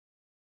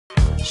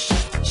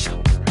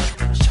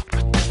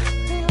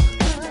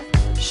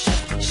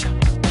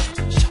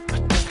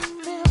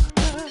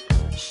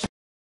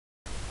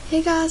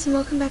Hey guys, and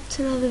welcome back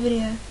to another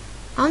video.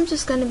 I'm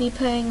just going to be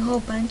playing a whole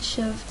bunch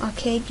of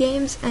arcade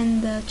games,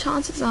 and the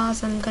chances are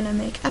I'm going to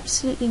make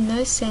absolutely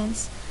no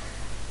sense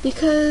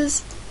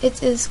because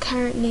it is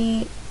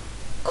currently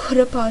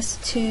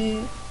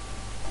 2:15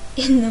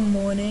 in the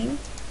morning.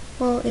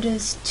 Well, it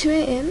is 2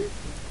 AM,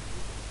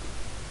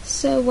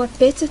 so what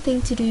better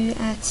thing to do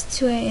at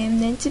 2 AM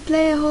than to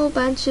play a whole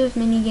bunch of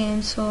mini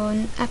games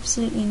for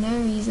absolutely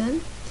no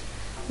reason.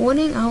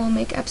 Warning, I will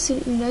make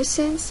absolutely no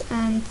sense,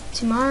 and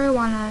tomorrow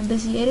while I'm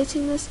busy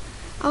editing this,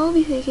 I will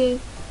be thinking,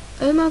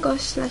 oh my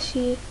gosh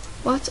Slushy,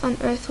 what on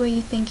earth were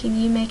you thinking?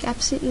 You make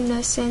absolutely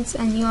no sense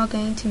and you are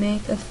going to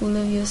make a fool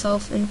of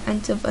yourself in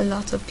front of a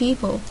lot of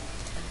people.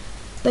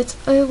 But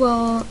oh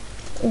well,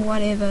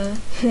 whatever,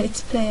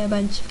 let's play a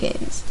bunch of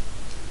games.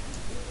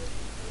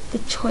 The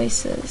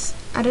choices.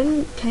 I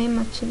didn't play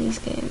much of these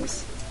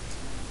games,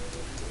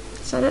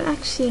 so I don't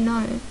actually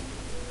know.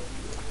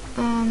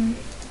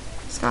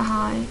 Sky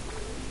High,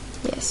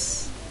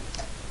 yes.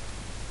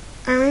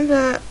 I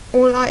remember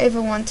all I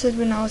ever wanted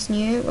when I was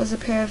new was a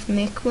pair of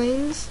mech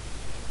wings.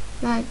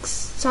 Like,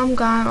 some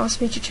guy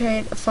asked me to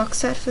trade a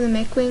fox hat for the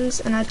mech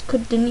wings, and I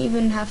didn't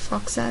even have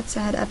fox hats.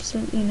 I had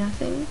absolutely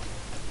nothing.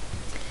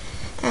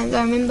 And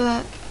I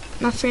remember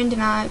my friend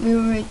and I, we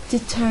were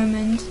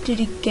determined to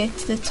get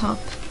to the top.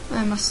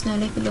 My snow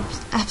leopard looked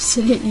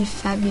absolutely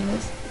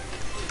fabulous.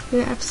 We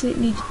were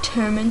absolutely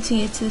determined to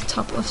get to the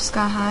top of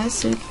Sky High,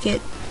 so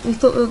we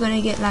thought we were going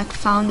to get like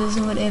founders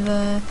or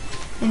whatever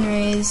and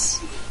rares.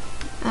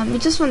 We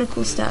just wanted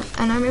cool stuff.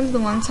 And I remember the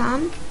one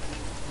time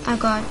I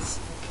got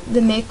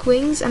the mech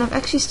wings, and I've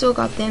actually still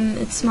got them.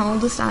 It's my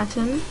oldest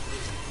item.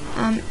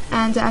 And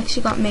I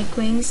actually got mech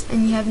wings,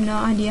 and you have no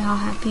idea how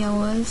happy I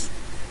was.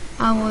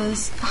 I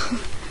was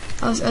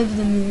over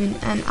the moon,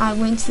 and I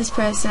went to this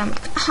person. I'm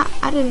like,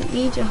 I didn't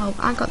need your help.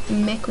 I got the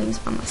mech wings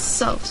by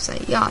myself. So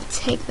yeah,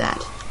 take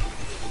that.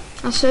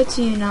 I'll show it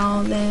to you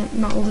now. They're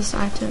my oldest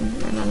item,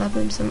 and I love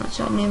them so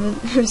much. I'd never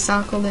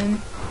recycle them.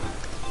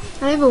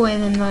 I never wear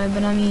them though,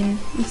 but I mean,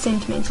 it's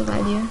sentimental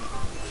value.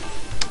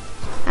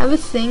 I have a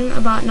thing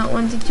about not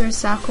wanting to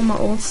recycle my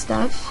old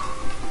stuff.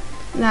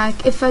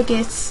 Like, if I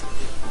get,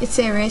 let's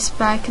say, a race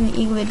bike in the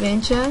Eagle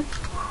Adventure,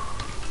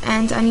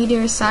 and I need to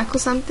recycle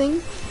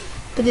something,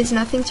 but there's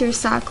nothing to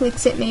recycle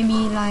except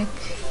maybe like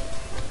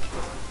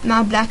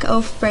my black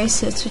elf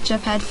bracelets, which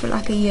I've had for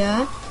like a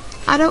year.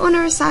 I don't want to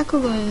recycle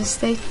those.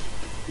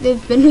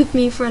 They've been with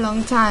me for a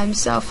long time,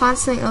 so I'll find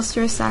something else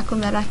to recycle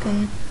that I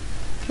can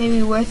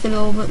maybe worth a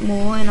little bit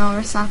more, and I'll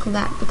recycle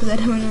that because I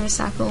don't want to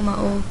recycle all my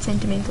old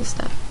sentimental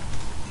stuff.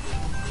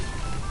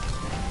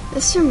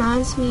 This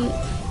reminds me,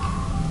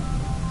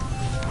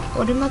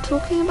 what am I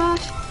talking about?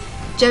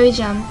 Joey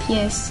Jump,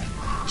 yes.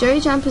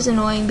 Joey Jump is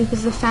annoying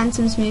because the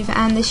phantoms move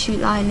and they shoot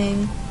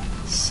lightning,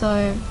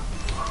 so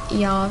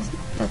yeah,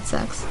 that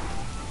sucks.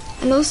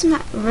 And also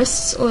my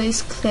wrists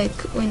always click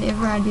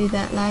whenever I do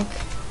that. Like,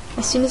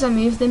 as soon as I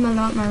move them a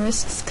lot, my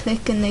wrists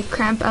click and they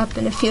cramp up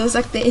and it feels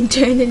like they're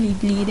internally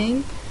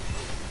bleeding.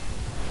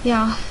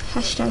 Yeah,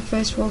 hashtag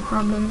first world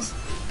problems.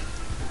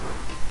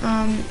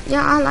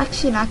 Yeah, I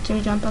actually like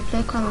Joey Jump. I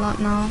play quite a lot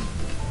now.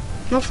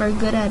 Not very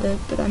good at it,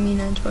 but I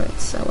mean I enjoy it,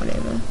 so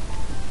whatever.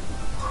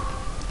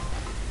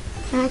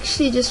 I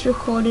actually just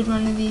recorded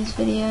one of these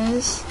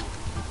videos,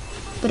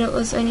 but it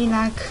was only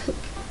like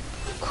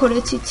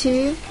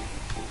 1:45.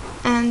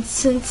 And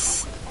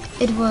since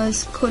it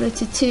was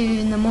 1:45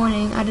 in the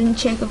morning, I didn't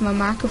check if my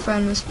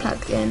microphone was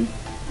plugged in,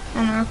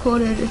 and I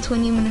recorded a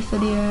 20-minute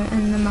video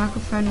and the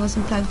microphone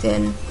wasn't plugged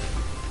in,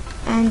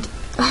 and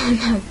oh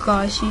my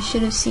gosh, you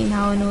should have seen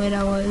how annoyed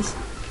I was.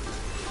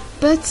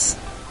 But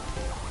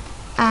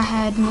I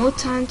had more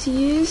time to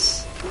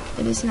use.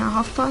 It is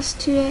now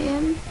 2:30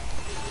 AM,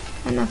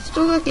 and I've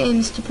still got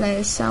games to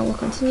play, so I will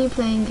continue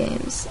playing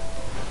games.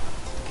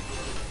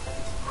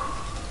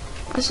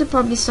 I should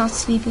probably start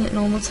sleeping at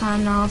normal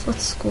time now. I've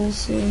got school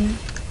soon.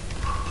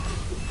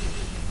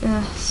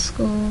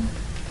 School.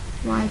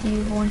 Why do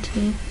you haunt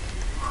me?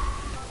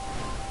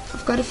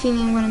 I've got a feeling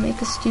I'm going to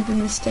make a stupid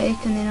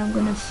mistake and then I'm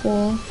going to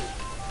fall.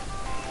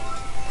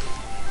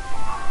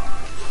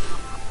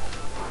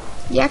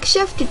 You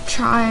actually have to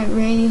try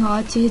really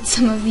hard to hit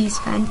some of these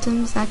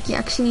phantoms. Like, you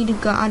actually need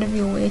to go out of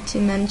your way to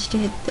manage to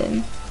hit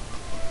them.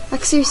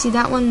 Like, seriously,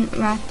 that one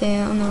right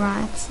there on the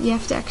right, you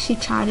have to actually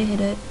try to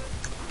hit it.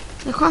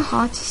 They're quite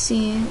hard to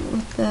see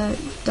with the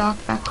dark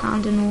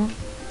background and all.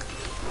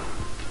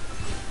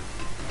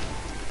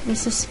 The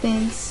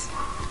suspense.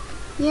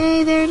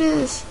 Yay, there it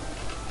is.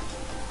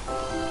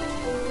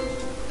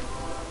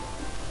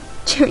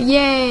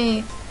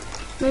 Yay!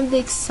 Remember the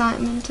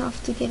excitement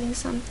after getting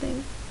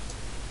something.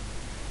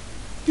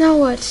 Now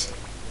what?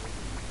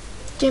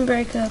 Gym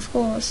Breaker, of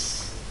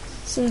course.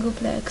 Single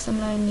player because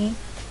I'm lonely.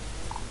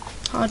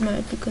 Hard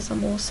mode because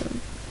I'm awesome.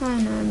 Oh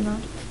no, I'm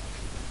not.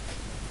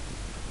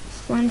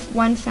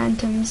 One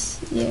phantoms,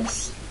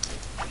 yes.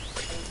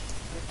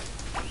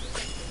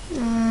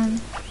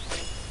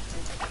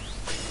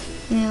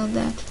 Nailed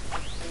that.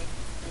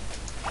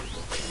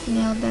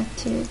 Nailed that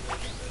too.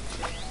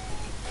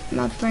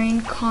 My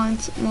brain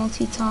can't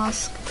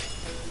multitask.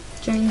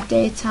 during the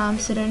daytime,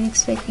 so don't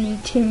expect me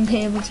to be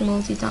able to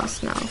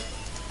multitask now.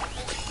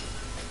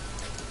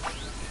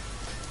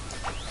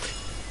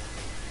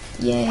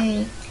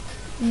 Yay.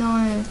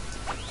 No.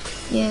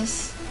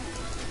 Yes.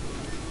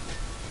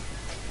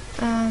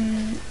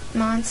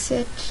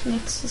 Mindset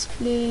next is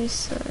blue,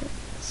 so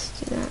let's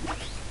do that.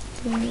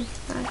 Blue,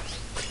 that.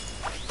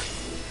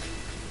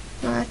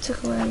 No, that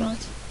took away a lot.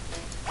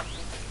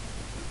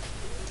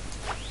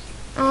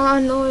 Oh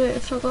no,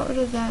 if I got rid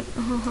of that.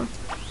 Oh.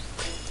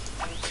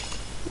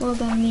 Well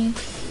done me.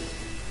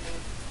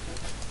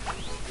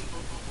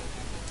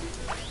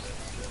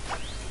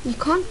 You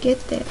can't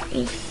get there.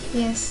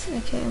 Yes,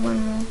 okay, one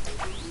more.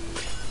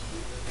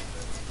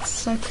 It's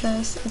so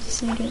close, I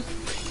just need it.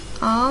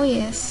 Oh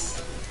yes.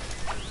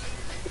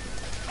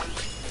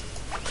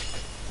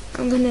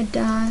 I'm gonna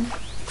die.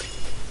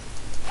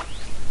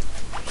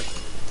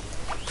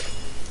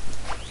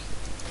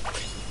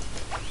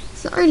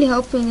 It's not really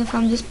helping if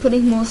I'm just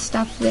putting more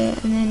stuff there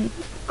and then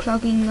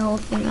clogging the whole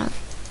thing up.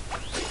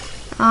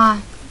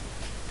 Ah,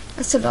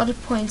 that's a lot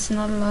of points,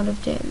 not a lot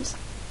of gems.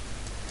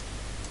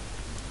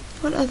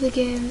 What other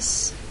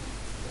games?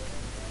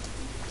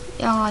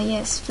 Ah,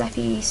 yes,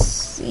 Flappy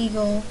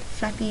Eagle.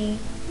 2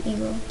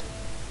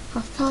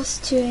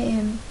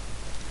 AM.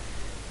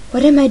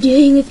 What am I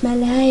doing with my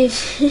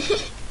life?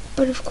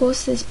 But of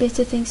course there's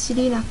better things to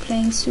do, like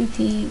playing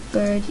Swoopy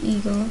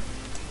Eagle.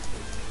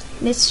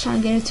 Let's try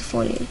and get it to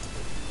 40.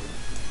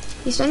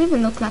 These don't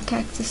even look like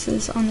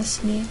cactuses,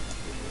 honestly.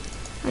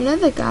 I know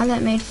the guy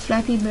that made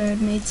Flappy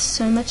Bird made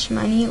so much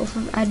money off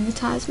of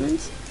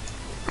advertisements,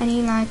 and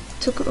he like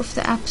took it off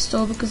the App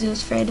Store because he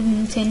was afraid of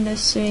Nintendo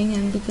suing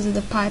him because of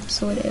the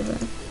pipes or whatever.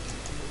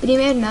 But he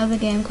made another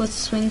game called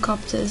Swing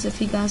Copters, if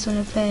you guys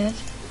want to play it.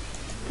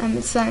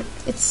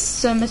 It's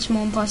so much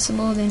more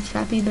impossible than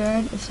Flappy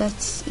Bird, if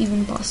that's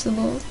even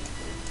possible.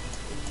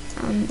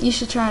 You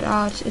should try it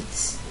out.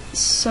 It's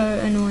so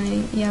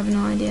annoying. You have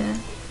no idea.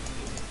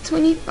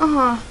 20.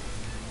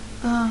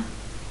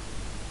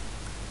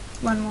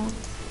 One more.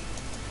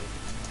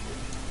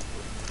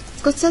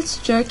 It's got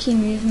such jerky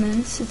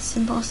movements. It's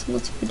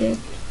impossible to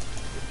predict.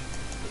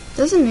 It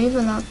doesn't move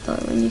a lot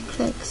though when you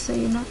click, so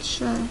you're not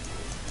sure.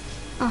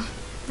 Ah,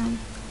 man.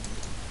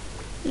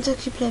 Let's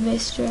actually play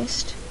Best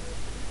Dressed.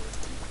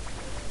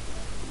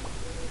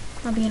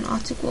 I'll be an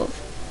Arctic Wolf.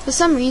 For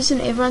some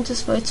reason, everyone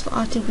just votes for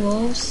Arctic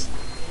Wolves,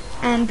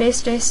 and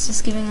Best Dressed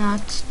is giving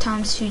out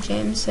 ×2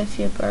 gems. So if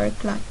you're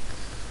broke, like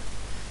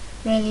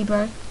really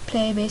broke,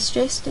 play Best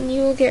Dressed, and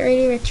you will get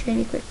really rich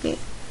really quickly.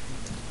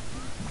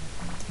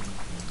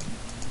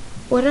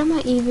 What am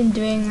I even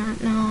doing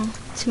right now?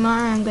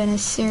 Tomorrow I'm gonna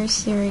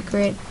seriously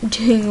regret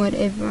doing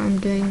whatever I'm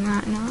doing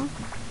right now.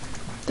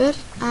 But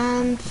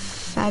I'm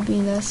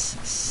fabulous,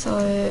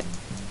 so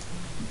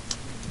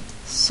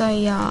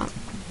yeah.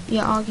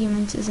 Your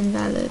argument is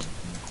invalid.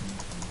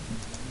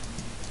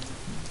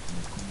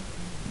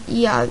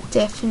 Yeah,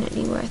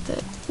 definitely worth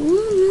it.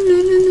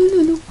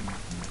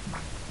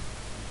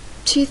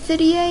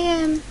 2:30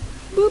 AM.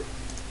 Boop.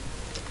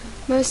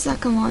 Most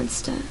like a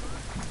monster.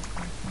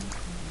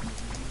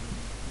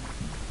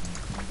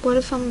 What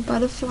if I'm a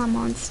butterfly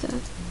monster?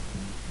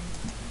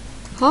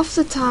 Half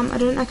the time I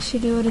don't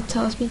actually do what it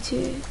tells me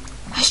to.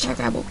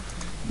 #Rabble.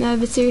 No,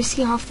 but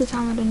seriously, half the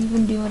time I don't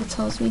even do what it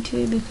tells me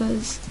to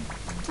because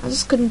I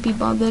just couldn't be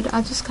bothered.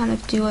 I just kind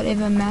of do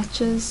whatever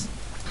matches.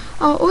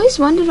 I always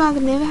wondered why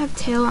they never have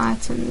tail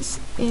items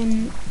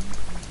in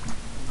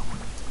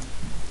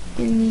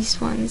these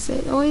ones.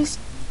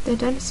 They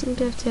don't seem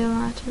to have tail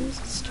items.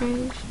 It's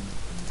strange.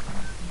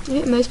 I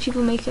bet most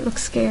people make it look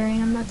scary.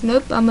 I'm like,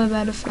 nope, I'm a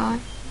butterfly.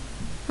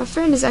 My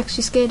friend is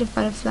actually scared of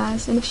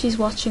butterflies, and if she's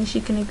watching,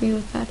 she can agree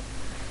with that.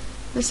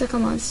 Looks like a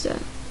monster.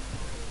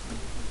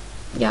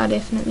 Yeah,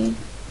 definitely.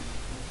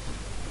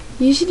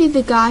 Usually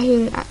the guy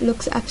who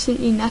looks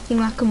absolutely nothing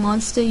like a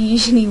monster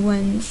usually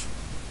wins.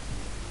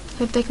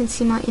 Hope they can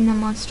see my inner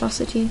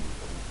monstrosity.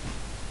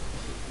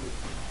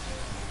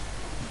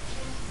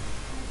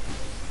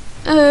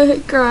 Oh,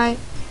 cry.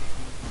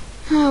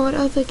 Oh, what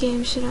other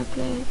game should I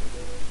play?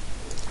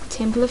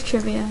 Temple of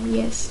Trivia,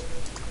 yes.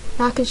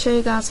 Now I can show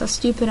you guys how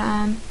stupid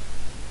I am.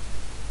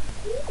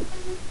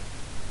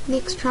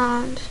 Next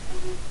round.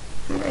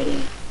 I'm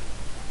ready.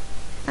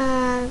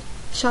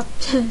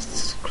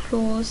 Chopped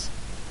claws.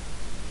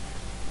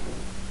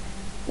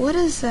 What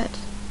is that?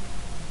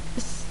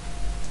 It's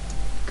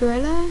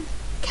gorilla?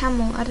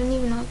 Camel, I don't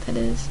even know what that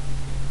is.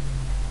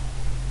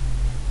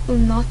 Will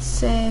not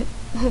say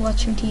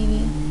watching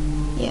TV.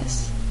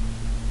 Yes.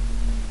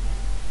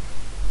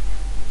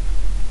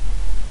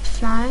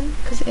 Flying,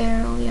 because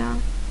aerial, yeah.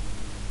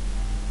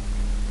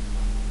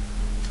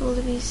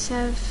 Wildebeests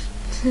have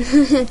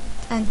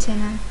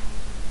antenna.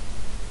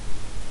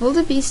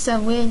 Wildebeests are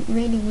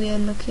really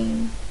weird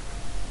looking.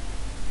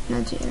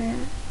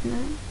 Nigeria,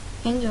 no.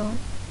 Angel.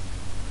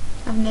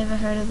 I've never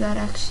heard of that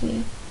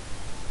actually.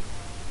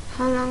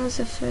 How long is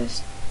the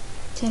first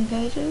 10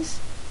 pages?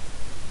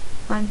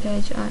 1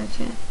 page, oh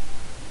okay.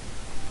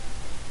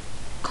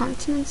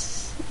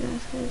 Continents,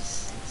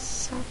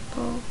 South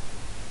Pole.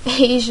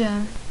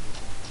 Asia.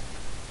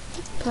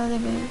 polar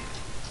bear.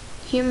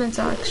 Humans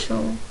are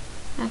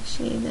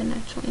actually the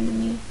natural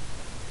enemy.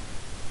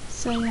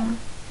 So yeah.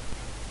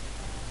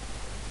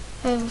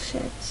 Oval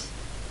shaped.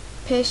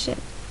 Pear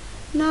shaped.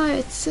 No,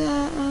 it's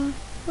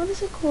what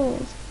is it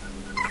called?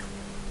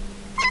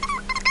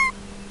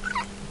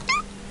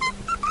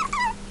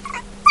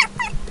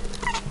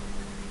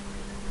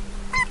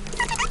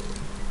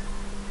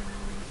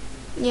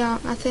 Yeah,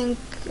 I think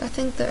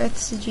the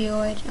Earth's a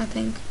geoid, I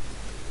think.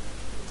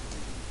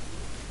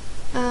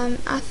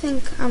 I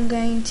think I'm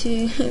going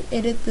to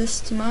edit this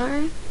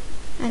tomorrow,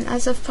 and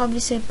as I've probably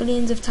said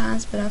billions of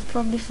times, but I've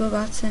probably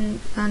forgotten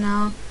by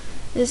now,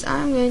 is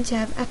I'm going to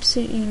have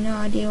absolutely no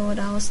idea what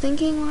I was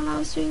thinking while I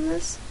was doing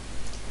this.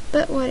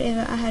 But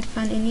whatever, I had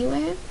fun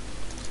anyway.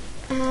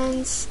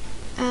 And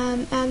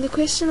the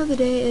question of the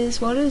day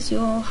is, what is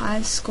your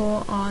highest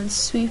score on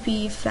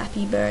Swoopy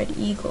Flappy Bird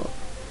Eagle?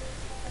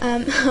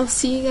 I'll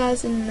see you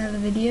guys in another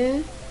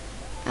video,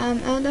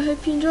 and I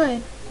hope you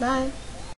enjoyed. Bye.